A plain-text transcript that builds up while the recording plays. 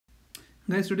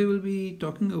Guys, today we'll be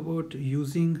talking about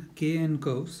using Kn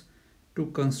curves to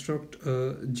construct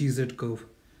a GZ curve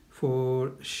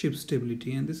for ship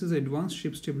stability, and this is advanced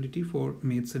ship stability for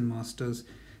mates and masters.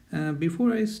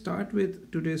 Before I start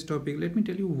with today's topic, let me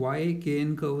tell you why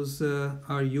Kn curves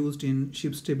are used in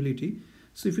ship stability.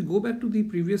 So if you go back to the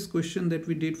previous question that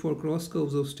we did for cross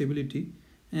curves of stability,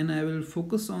 and I will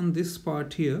focus on this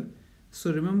part here.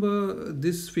 So remember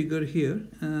this figure here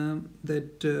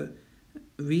that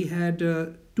we had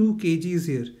 2 kgs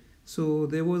here. So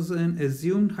there was an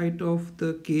assumed height of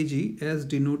the kg as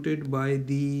denoted by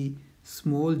the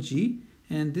small g,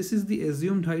 and this is the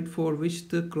assumed height for which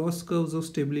the cross curves of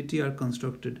stability are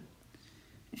constructed.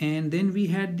 And then we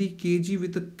had the kg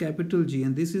with a capital G,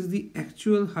 and this is the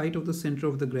actual height of the center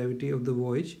of the gravity of the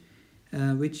voyage,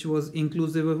 which was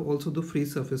inclusive of also the free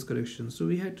surface correction. So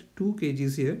we had 2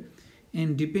 kgs here,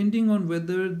 and depending on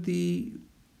whether the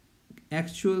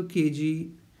actual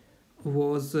kg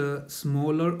was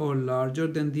smaller or larger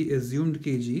than the assumed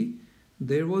kg,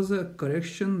 there was a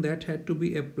correction that had to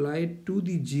be applied to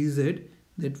the gz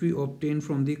that we obtained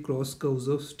from the cross curves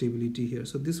of stability here.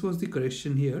 So this was the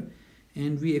correction here,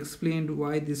 and we explained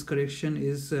why this correction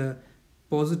is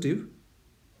positive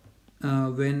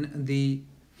when the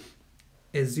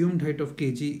assumed height of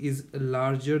kg is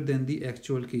larger than the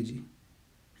actual kg,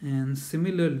 and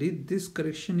similarly this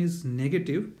correction is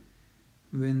negative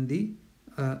when the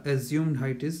assumed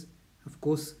height is of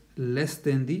course less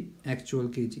than the actual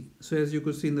kg. So as you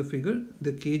could see in the figure,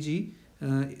 the kg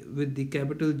with the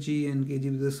capital G and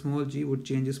kg with the small g would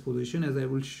change its position, as I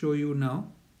will show you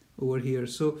now over here.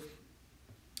 So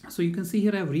you can see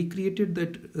here I have recreated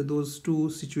that those two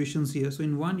situations here. So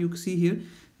in one you see here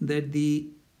that the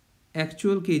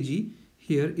actual kg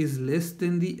here is less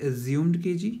than the assumed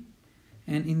kg,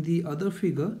 and in the other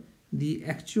figure the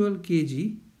actual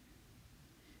kg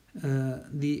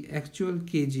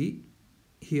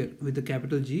here with the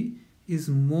capital G is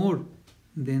more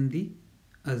than the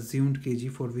assumed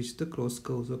kg for which the cross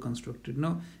curves were constructed.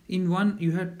 Now in one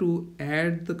you had to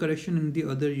add the correction, in the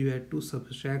other you had to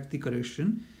subtract the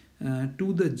correction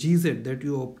to the gz that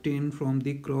you obtain from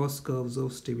the cross curves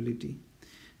of stability.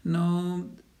 Now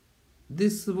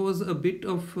this was a bit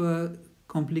of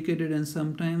complicated, and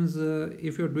sometimes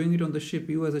if you're doing it on the ship,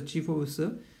 you as a chief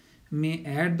officer may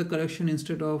add the correction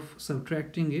instead of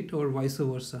subtracting it, or vice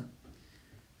versa.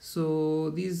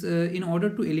 So these in order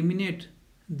to eliminate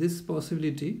this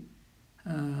possibility,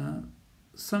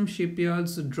 some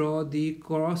shipyards draw the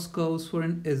cross curves for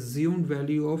an assumed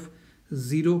value of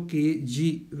 0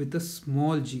 kg with a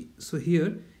small g. So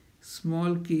here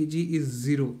small kg is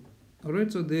 0.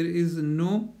 Alright, so there is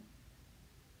no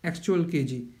actual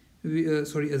kg,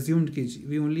 assumed kg.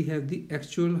 We only have the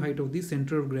actual height of the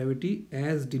center of gravity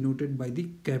as denoted by the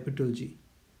capital G.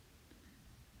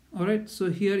 Alright, so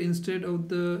here instead of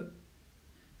the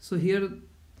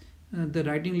the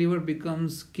writing lever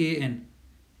becomes Kn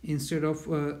instead of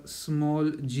small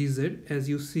gz, as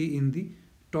you see in the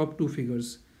top two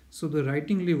figures. So the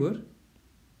writing lever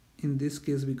in this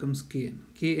case becomes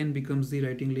Kn becomes the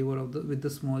writing lever of the with the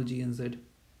small g and z.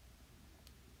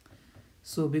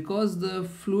 So because the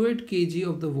fluid kg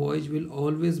of the voyage will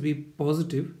always be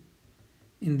positive,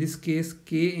 in this case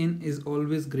Kn is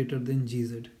always greater than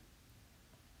gz.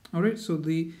 Alright, so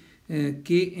the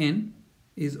Kn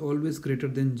is always greater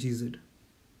than gz.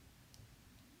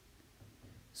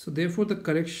 So therefore the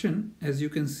correction, as you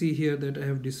can see here that I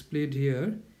have displayed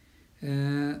here,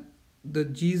 the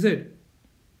gz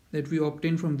that we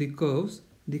obtain from the curves,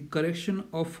 the correction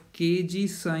of kg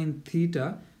sine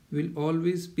theta will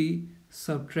always be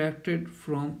subtracted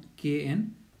from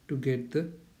Kn to get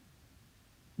the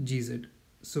gz.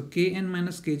 So Kn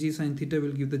minus kg sine theta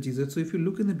will give the gz. So if you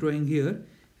look in the drawing here,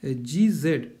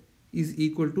 gz is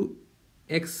equal to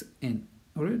xn.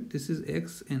 Alright, this is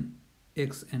xn,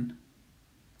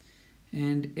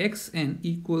 and xn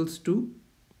equals to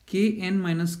Kn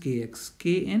minus kx,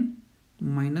 Kn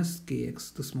minus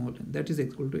kx, the small n, that is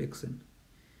equal to xn.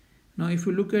 Now if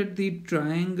you look at the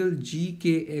triangle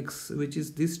GKX, which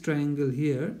is this triangle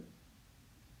here,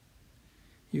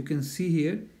 you can see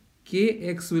here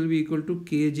Kx will be equal to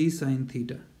Kg sine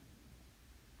theta.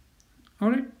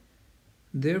 Alright,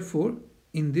 therefore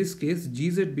in this case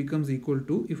Gz becomes equal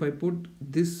to, if I put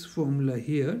this formula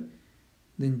here,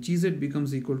 then Gz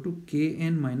becomes equal to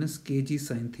Kn minus Kg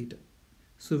sine theta.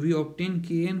 So we obtain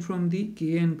Kn from the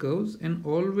Kn curves and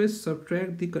always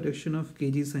subtract the correction of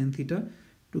Kg sine theta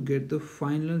to get the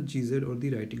final gz or the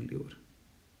writing lever.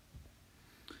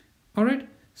 Alright,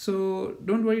 so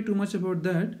don't worry too much about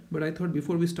that, but I thought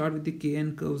before we start with the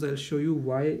Kn curves, I'll show you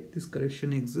why this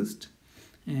correction exists.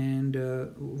 and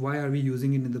why are we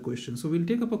using it in the question. So we'll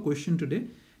take up a question today,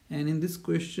 and in this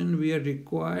question we are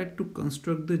required to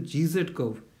construct the GZ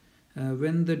curve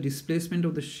when the displacement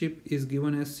of the ship is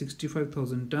given as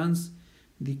 65,000 tons,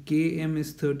 the km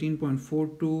is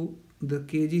 13.42, the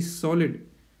kg solid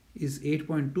is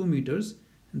 8.2 meters,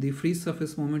 the free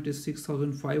surface moment is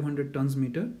 6,500 tons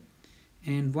meter.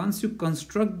 And once you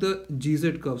construct the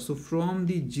GZ curve, so from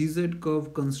the GZ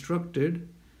curve constructed,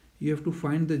 you have to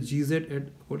find the GZ at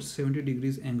about 70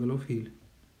 degrees angle of heel.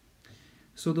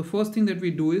 So the first thing that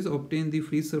we do is obtain the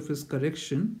free surface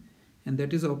correction, and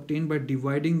that is obtained by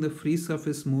dividing the free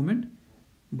surface moment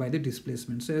by the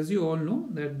displacement. So as you all know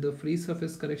that the free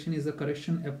surface correction is a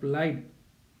correction applied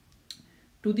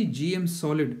to the GM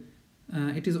solid.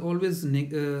 It is always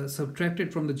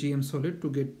subtracted from the GM solid to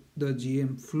get the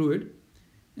GM fluid,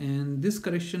 and this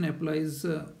correction applies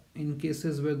in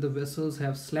cases where the vessels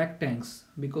have slack tanks,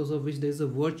 because of which there is a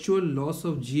virtual loss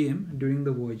of GM during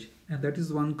the voyage, and that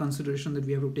is one consideration that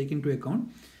we have to take into account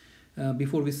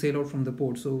before we sail out from the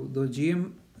port. So the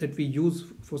GM that we use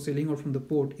for sailing out from the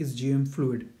port is GM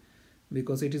fluid,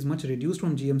 because it is much reduced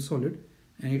from GM solid,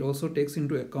 and it also takes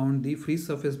into account the free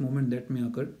surface moment that may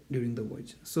occur during the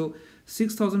voyage. So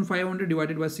 6,500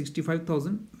 divided by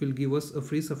 65,000 will give us a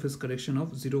free surface correction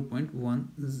of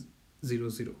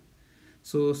 0.100.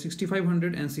 So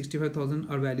 6,500 and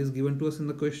 65,000 are values given to us in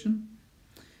the question.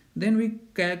 Then we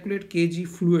calculate kg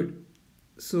fluid.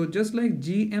 So just like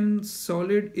GM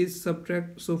solid is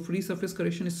so free surface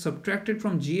correction is subtracted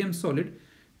from GM solid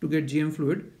to get GM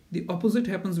fluid. The opposite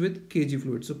happens with kg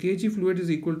fluid. So kg fluid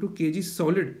is equal to kg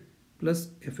solid plus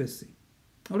FSC.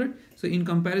 Alright. So in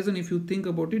comparison, if you think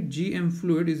about it, GM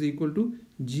fluid is equal to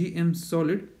GM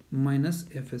solid minus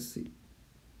FSC.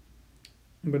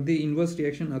 But the inverse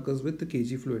reaction occurs with the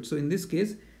kg fluid. So in this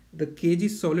case, the kg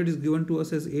solid is given to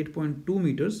us as 8.2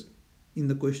 meters in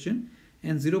the question,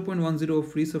 and 0.10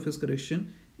 of free surface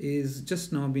correction is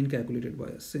just now being calculated by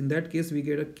us. So in that case, we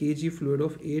get a kg fluid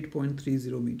of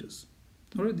 8.30 meters.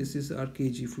 Alright, this is our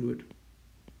kg fluid.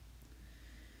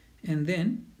 And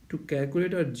then to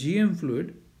calculate our GM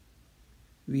fluid,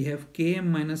 we have km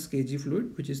minus kg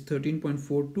fluid, which is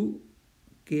 13.42.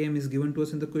 km is given to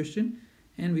us in the question,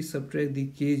 and we subtract the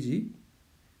kg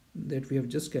that we have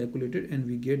just calculated, and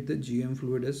we get the GM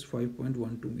fluid as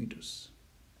 5.12 meters.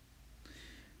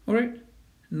 Alright,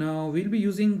 now we'll be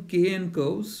using Kn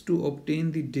curves to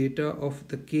obtain the data of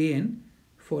the Kn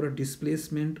for a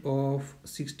displacement of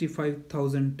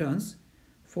 65,000 tons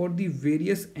for the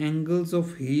various angles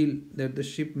of heel that the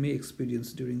ship may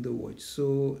experience during the voyage.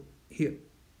 So here,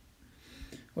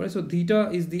 alright, so theta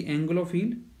is the angle of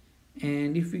heel,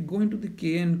 and if we go into the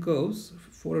Kn curves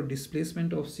for a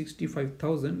displacement of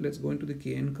 65,000, let's go into the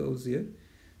Kn curves here.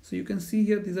 So you can see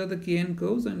here, these are the Kn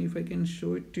curves, and if I can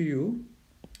show it to you,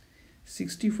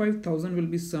 65,000 will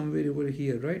be somewhere over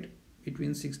here, right,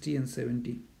 between 60 and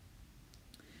 70.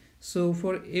 So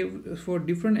for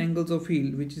different angles of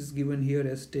heel, which is given here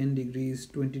as 10 degrees,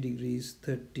 20 degrees,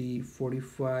 30,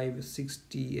 45,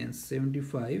 60 and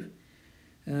 75,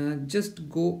 just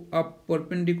go up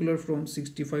perpendicular from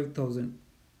 65,000.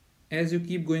 As you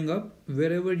keep going up,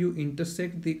 wherever you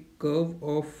intersect the curve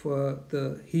of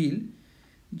the heel,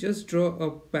 just draw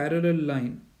a parallel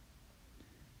line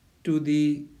to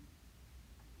the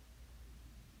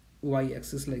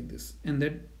y-axis like this, and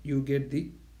that you get the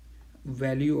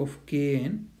value of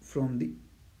Kn from the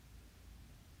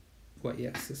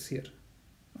y-axis here.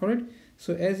 Alright,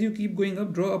 so as you keep going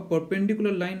up, draw a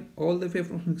perpendicular line all the way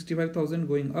from 65,000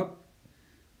 going up.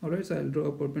 Alright, so I'll draw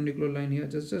a perpendicular line here.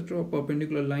 Just draw a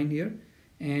perpendicular line here,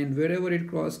 and wherever it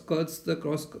cuts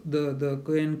the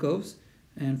Kn curves,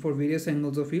 and for various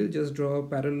angles of heel, just draw a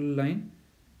parallel line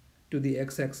to the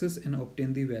x-axis and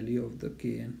obtain the value of the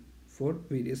Kn for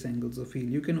various angles of heel.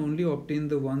 You can only obtain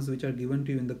the ones which are given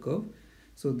to you in the curve.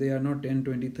 So they are not 10,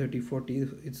 20, 30, 40.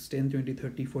 It's 10, 20,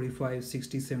 30, 45,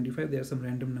 60, 75. There are some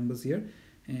random numbers here,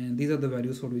 and these are the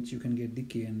values for which you can get the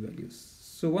Kn values.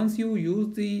 So once you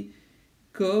use the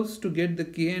curves to get the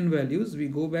Kn values, we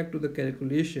go back to the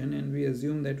calculation, and we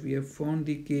assume that we have found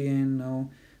the Kn now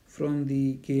from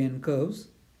the Kn curves.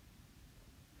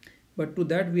 But to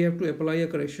that, we have to apply a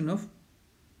correction of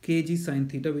kg sine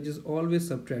theta, which is always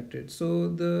subtracted. So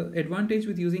the advantage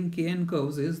with using Kn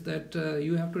curves is that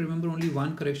you have to remember only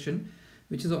one correction,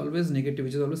 which is always negative,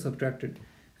 which is always subtracted.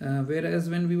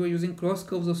 Whereas when we were using cross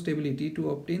curves of stability,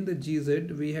 to obtain the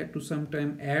GZ, we had to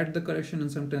sometimes add the correction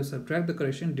and sometimes subtract the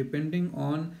correction depending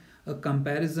on a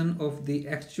comparison of the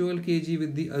actual kg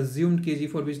with the assumed kg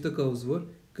for which the curves were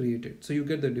created. So you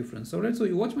get the difference. Alright, so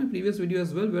you watch my previous video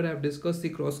as well, where I have discussed the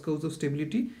cross curves of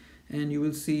stability, and you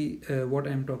will see what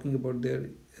I'm talking about there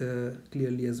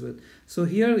clearly as well. So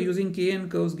here using kn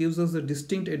curves gives us the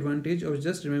distinct advantage of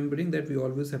just remembering that we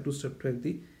always have to subtract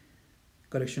the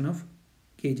correction of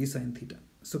kg sine theta.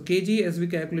 So kg, as we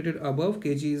calculated above,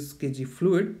 kg is kg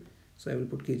fluid, so I will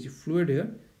put kg fluid here,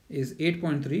 is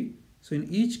 8.3. so in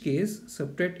each case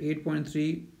subtract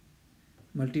 8.3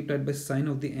 multiplied by sine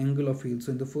of the angle of heel.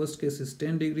 So in the first case is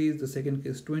 10 degrees, the second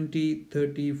case 20,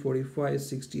 30, 45,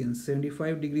 60 and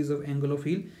 75 degrees of angle of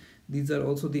heel. These are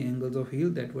also the angles of heel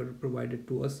that were provided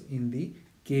to us in the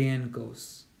kn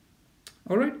curves.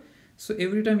 Alright, so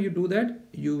every time you do that,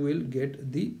 you will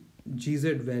get the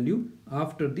gz value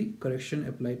after the correction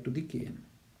applied to the kn.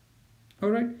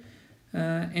 Alright,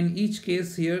 in each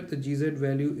case here the gz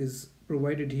value is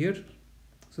provided here.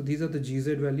 So these are the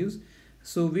gz values.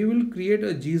 So we will create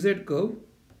a gz curve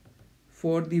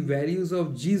for the values of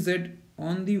gz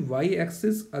on the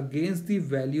y-axis against the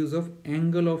values of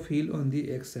angle of heel on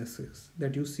the x-axis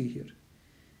that you see here.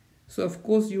 So of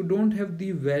course you don't have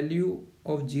the value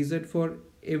of gz for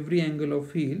every angle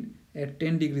of heel at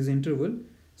 10 degrees interval.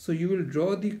 So you will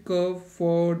draw the curve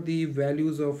for the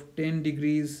values of 10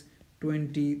 degrees,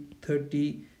 20,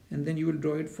 30, and then you will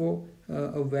draw it for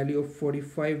a value of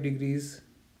 45 degrees,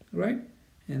 right?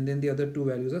 And then the other two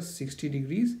values are 60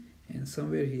 degrees, and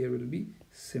somewhere here will be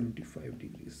 75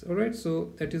 degrees. All right,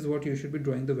 so that is what you should be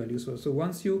drawing the values for. So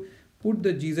once you put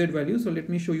the gz value, so let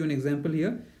me show you an example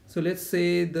here. So let's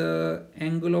say the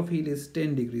angle of heel is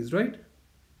 10 degrees, right?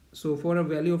 So for a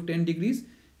value of 10 degrees,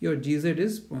 your gz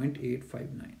is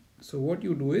 0.859. So what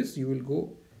you do is you will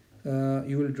go,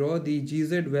 you will draw the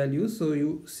gz values. So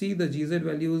you see the gz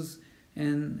values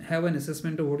and have an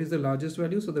assessment of what is the largest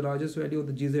value. So the largest value of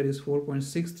the gz is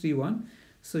 4.631.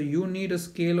 So you need a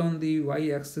scale on the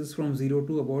y-axis from 0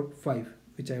 to about 5,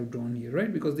 which I have drawn here,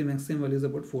 right? Because the maximum value is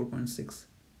about 4.6.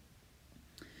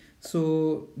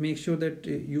 So make sure that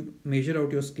you measure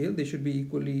out your scale. They should be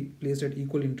equally placed at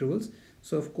equal intervals.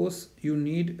 So of course you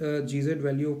need a gz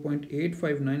value of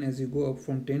 0.859 as you go up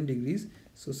from 10 degrees.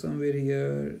 So somewhere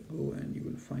here, go and you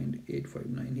will find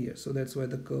 859 here. So that's why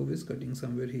the curve is cutting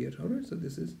somewhere here. All right, so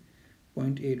this is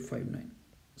 0.859.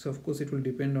 So of course it will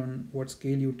depend on what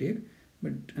scale you take,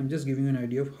 but I'm just giving you an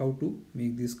idea of how to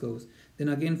make these curves. Then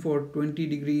again for 20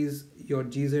 degrees, your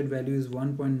gz value is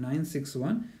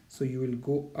 1.961. So you will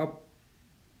go up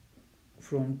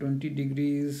from 20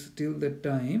 degrees till the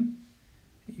time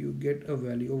you get a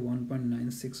value of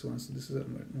 1.961. So this is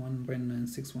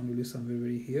 1.961 will be somewhere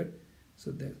very here. So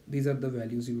that these are the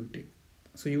values you will take.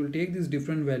 So you will take these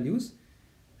different values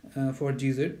for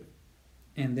gz,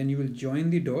 and then you will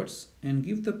join the dots and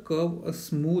give the curve a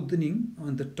smoothening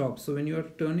on the top. So when you are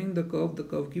turning the curve,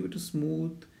 give it a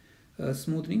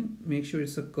smoothening. Make sure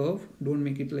it's a curve. Don't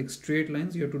make it like straight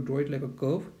lines. You have to draw it like a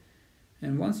curve.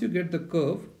 And once you get the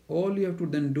curve, all you have to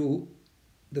then do,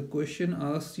 the question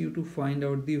asks you to find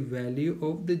out the value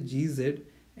of the gz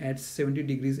at 70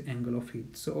 degrees angle of heel.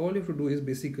 So all you have to do is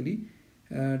basically,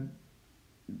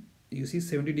 you see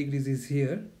 70 degrees is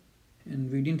here,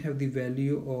 and we didn't have the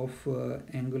value of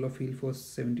angle of heel for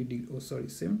 70 degrees. Oh sorry,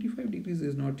 75 degrees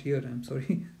is not here, I'm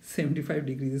sorry. 75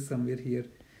 degrees is somewhere here.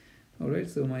 Alright,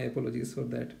 so my apologies for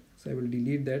that. So I will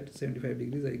delete that 75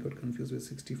 degrees. I got confused with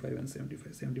 65 and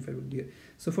 75. 75 will be here.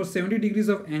 So for 70 degrees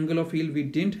of angle of heel, we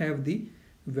didn't have the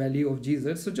value of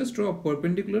gz. So just draw a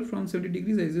perpendicular from 70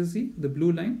 degrees, as you see, the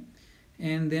blue line.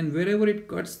 And then wherever it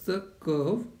cuts the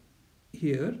curve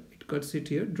here, it cuts it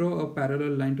here, draw a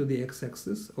parallel line to the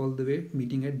x-axis all the way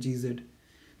meeting at gz.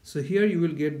 So here you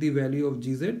will get the value of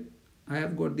gz. I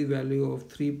have got the value of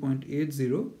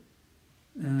 3.80.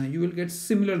 You will get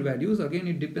similar values. Again,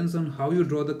 it depends on how you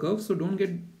draw the curve. So don't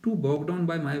get too bogged down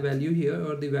by my value here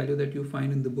or the value that you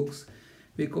find in the books,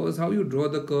 because how you draw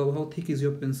the curve, how thick is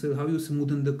your pencil, how you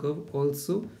smoothen the curve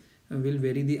also will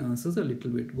vary the answers a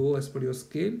little bit. Go as per your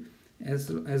scale.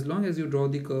 As long as you draw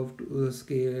the curve to the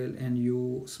scale and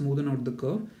you smoothen out the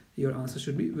curve, your answer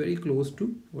should be very close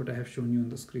to what I have shown you on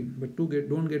the screen. But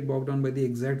don't get bogged down by the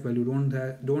exact value.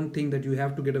 Don't think that you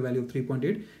have to get a value of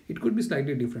 3.8. It could be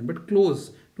slightly different, but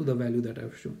close to the value that I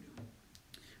have shown you.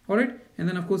 Alright, and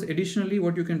then of course additionally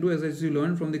what you can do is, as you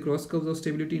learned from the cross curves of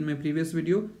stability in my previous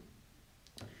video,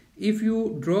 if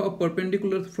you draw a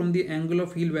perpendicular from the angle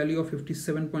of heel value of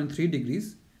 57.3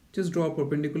 degrees, just draw a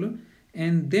perpendicular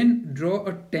and then draw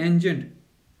a tangent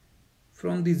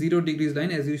from the 0 degrees line.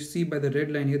 As you see by the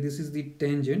red line here, this is the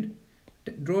tangent.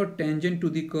 Draw a tangent to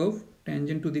the curve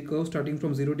starting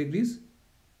from 0 degrees,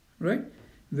 right?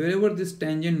 Wherever this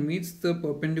tangent meets the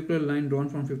perpendicular line drawn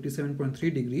from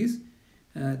 57.3 degrees,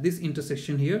 this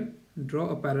intersection here, draw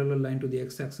a parallel line to the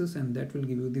x-axis, and that will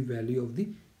give you the value of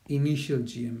the initial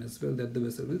GM as well that the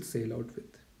vessel will sail out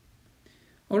with.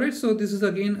 Alright, so this is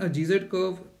again a GZ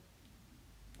curve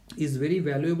is very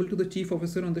valuable to the chief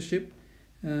officer on the ship.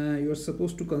 You are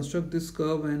supposed to construct this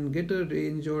curve and get a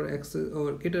range or access,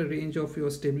 or get a range of your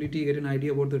stability, get an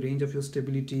idea about the range of your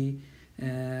stability,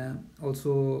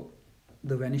 also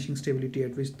the vanishing stability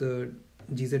at which the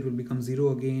GZ will become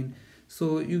zero again.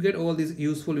 So you get all this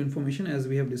useful information as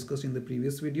we have discussed in the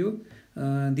previous video.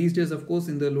 These days, of course,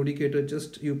 in the Lodicator,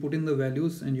 just you put in the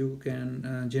values and you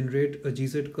can generate a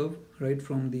GZ curve right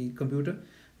from the computer.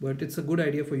 But it's a good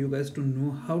idea for you guys to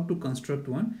know how to construct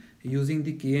one using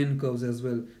the KN curves as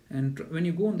well. And when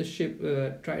you go on the ship,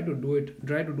 try to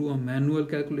do a manual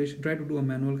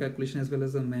calculation as well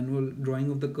as a manual drawing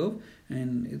of the curve.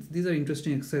 And these are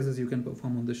interesting exercises you can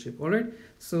perform on the ship. All right,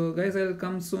 so guys, I'll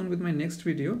come soon with my next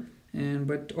video.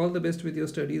 But all the best with your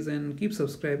studies, and keep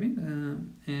subscribing,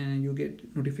 and you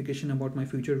get notification about my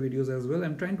future videos as well.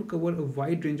 I'm trying to cover a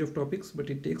wide range of topics, but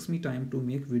it takes me time to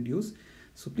make videos,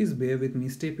 so please bear with me,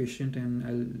 stay patient, and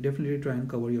I'll definitely try and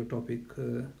cover your topic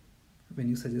when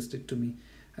you suggest it to me.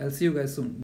 I'll see you guys soon.